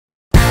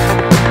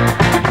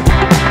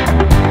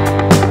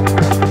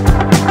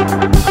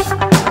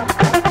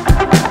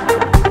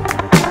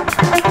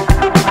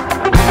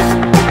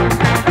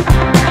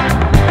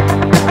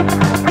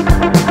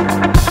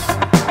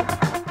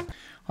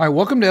All right,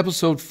 welcome to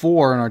episode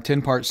 4 in our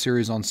 10-part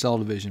series on cell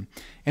division.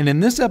 And in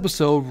this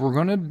episode, we're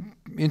going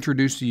to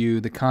introduce to you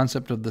the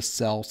concept of the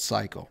cell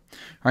cycle. All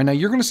right, now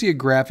you're going to see a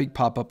graphic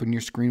pop up on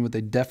your screen with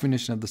a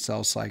definition of the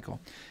cell cycle.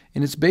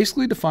 And it's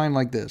basically defined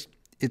like this.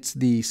 It's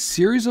the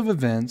series of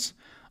events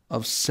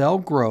of cell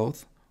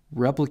growth,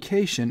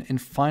 replication,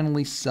 and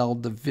finally cell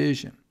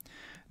division.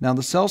 Now,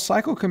 the cell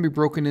cycle can be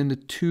broken into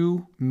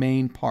two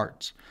main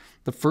parts.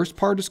 The first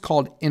part is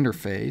called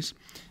interphase.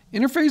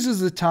 Interphase is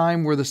the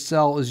time where the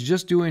cell is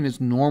just doing its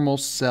normal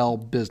cell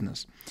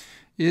business.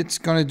 It's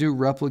going to do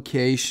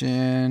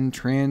replication,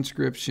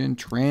 transcription,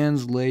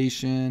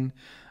 translation.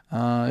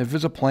 If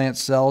it's a plant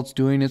cell, it's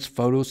doing its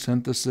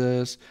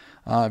photosynthesis.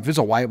 If it's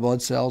a white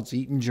blood cell, it's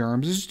eating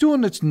germs. It's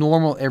doing its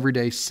normal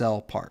everyday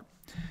cell part.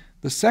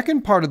 The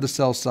second part of the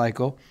cell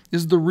cycle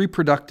is the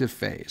reproductive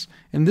phase,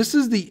 and this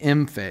is the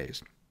M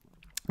phase.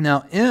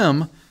 Now,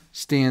 M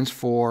stands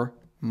for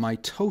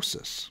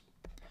mitosis.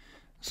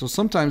 So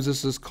sometimes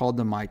this is called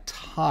the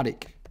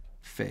mitotic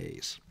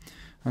phase.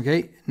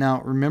 Okay,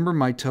 now remember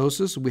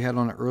mitosis we had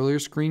on an earlier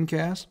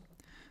screencast.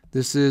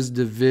 This is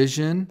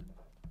division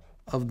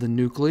of the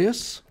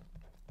nucleus,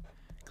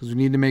 because we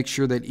need to make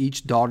sure that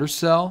each daughter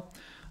cell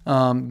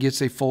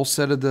gets a full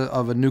set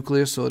of a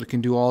nucleus so it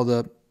can do all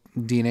the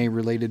DNA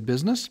related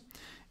business.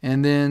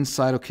 And then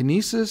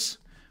cytokinesis,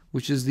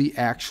 which is the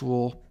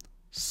actual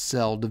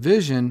cell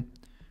division,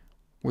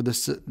 where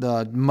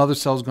the mother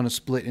cell is going to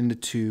split into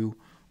two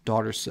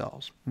daughter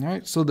cells. All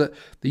right, so the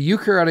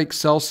eukaryotic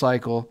cell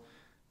cycle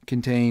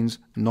contains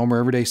normal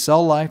everyday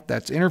cell life,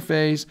 that's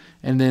interphase,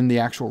 and then the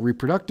actual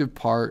reproductive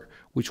part,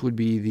 which would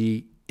be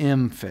the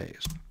M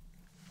phase.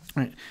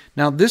 All right.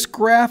 Now, this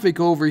graphic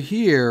over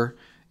here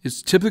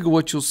is typically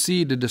what you'll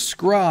see to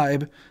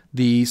describe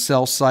the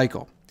cell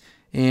cycle.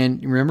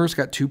 And remember, it's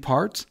got two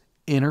parts,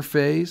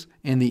 interphase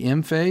and the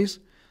M phase.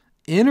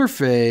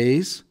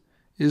 Interphase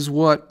is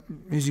what,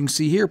 as you can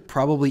see here,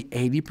 probably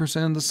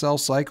 80% of the cell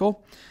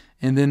cycle.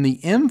 And then the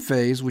M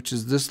phase, which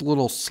is this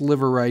little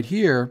sliver right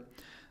here,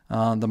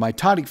 the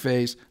mitotic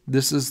phase,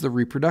 this is the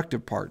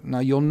reproductive part. Now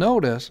you'll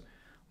notice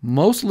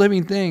most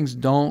living things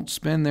don't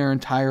spend their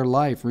entire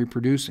life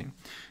reproducing.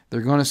 They're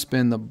going to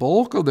spend the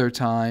bulk of their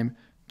time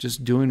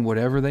just doing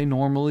whatever they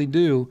normally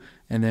do,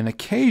 and then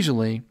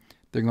occasionally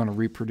they're going to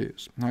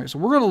reproduce. All right, so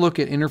we're going to look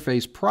at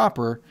interphase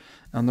proper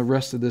on the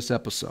rest of this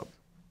episode.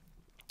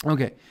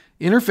 Okay,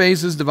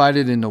 interphase is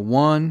divided into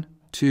 1,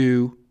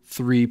 2,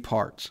 3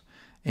 parts.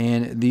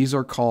 And these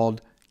are called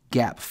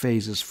gap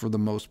phases for the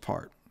most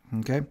part.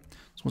 Okay,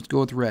 so let's go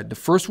with red. The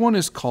first one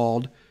is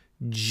called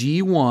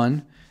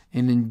G1,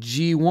 and in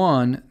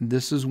G1,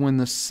 this is when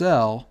the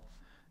cell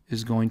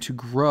is going to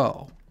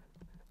grow.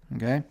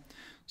 Okay,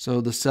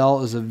 so the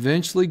cell is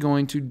eventually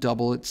going to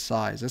double its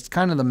size. That's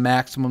kind of the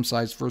maximum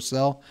size for a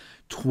cell,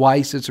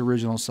 twice its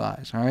original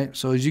size. All right,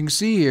 so as you can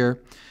see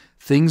here,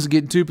 things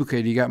get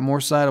duplicated. You got more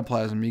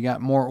cytoplasm, you got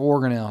more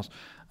organelles.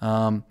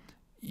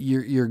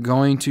 You're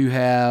going to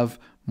have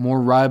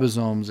more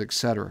ribosomes,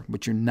 etc.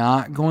 But you're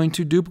not going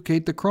to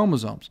duplicate the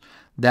chromosomes.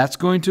 That's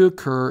going to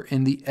occur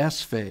in the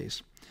S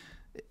phase.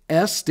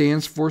 S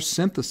stands for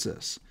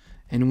synthesis.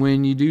 And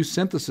when you do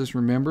synthesis,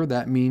 remember,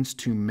 that means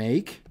to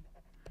make.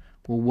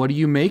 Well, what are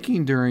you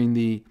making during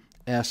the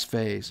S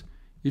phase?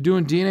 You're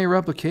doing DNA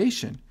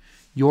replication.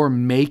 You're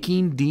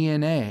making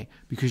DNA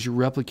because you're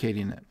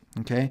replicating it.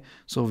 Okay,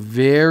 so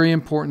very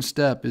important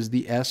step is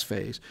the S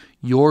phase.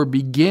 You're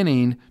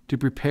beginning to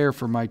prepare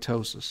for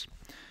mitosis.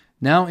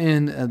 Now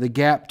in the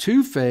gap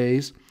 2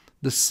 phase,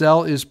 the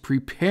cell is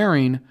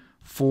preparing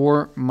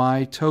for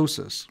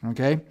mitosis.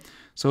 Okay,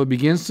 so it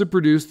begins to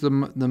produce the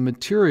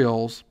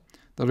materials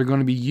that are going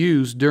to be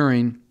used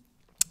during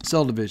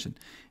cell division.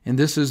 And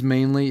this is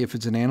mainly, if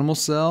it's an animal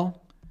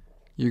cell,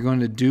 you're going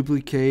to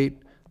duplicate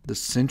the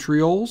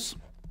centrioles.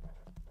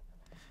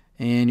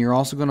 And you're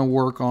also going to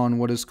work on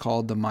what is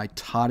called the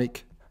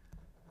mitotic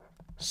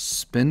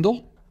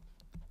spindle.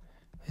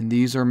 And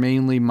these are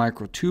mainly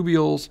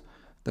microtubules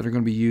that are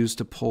going to be used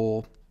to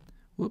pull,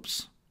 we'll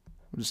just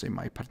say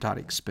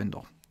mitotic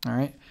spindle. All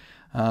right.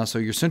 So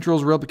your centriole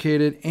is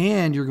replicated,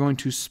 and you're going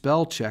to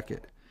spell check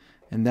it.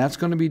 And that's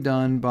going to be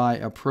done by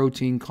a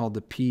protein called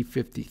the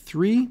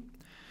P53.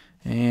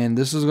 And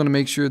this is going to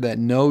make sure that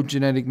no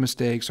genetic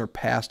mistakes are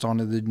passed on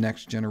to the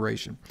next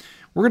generation.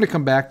 We're going to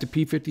come back to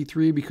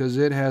P53 because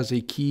it has a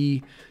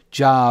key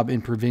job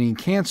in preventing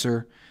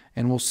cancer,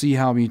 and we'll see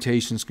how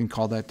mutations can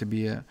cause that to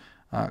be a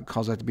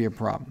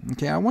problem.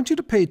 Okay, I want you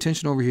to pay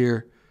attention over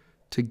here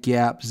to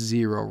gap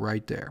 0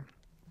 right there.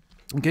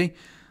 Okay,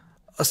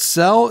 a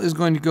cell is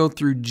going to go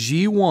through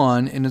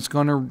G1, and it's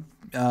going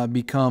to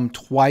become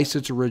twice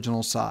its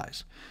original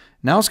size.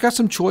 Now it's got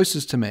some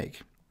choices to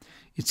make.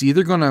 It's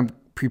either going to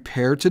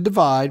prepare to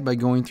divide by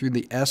going through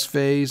the S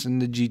phase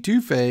and the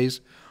G2 phase,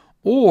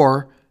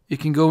 or it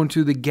can go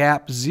into the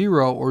gap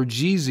 0 or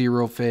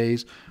G0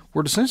 phase,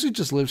 where it essentially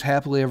just lives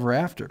happily ever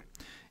after.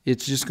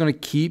 It's just going to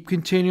keep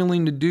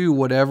continuing to do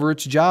whatever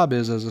its job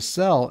is as a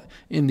cell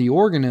in the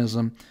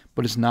organism,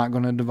 but it's not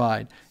going to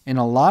divide. And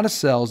a lot of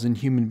cells in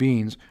human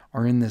beings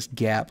are in this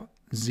gap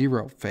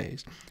zero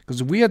phase.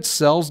 Because if we had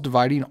cells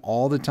dividing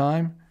all the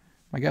time,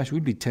 my gosh,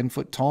 we'd be 10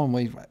 foot tall and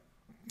weigh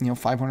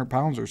 500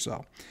 pounds or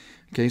so.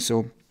 Okay,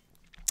 so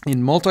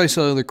in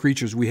multicellular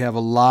creatures, we have a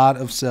lot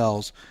of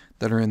cells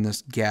that are in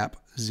this gap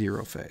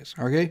zero phase.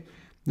 Okay,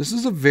 this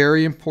is a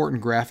very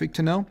important graphic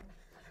to know.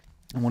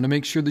 I want to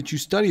make sure that you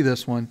study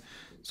this one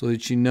so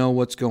that you know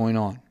what's going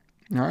on.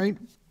 All right,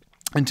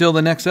 until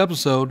the next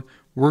episode,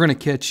 we're going to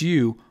catch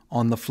you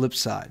on the flip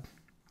side.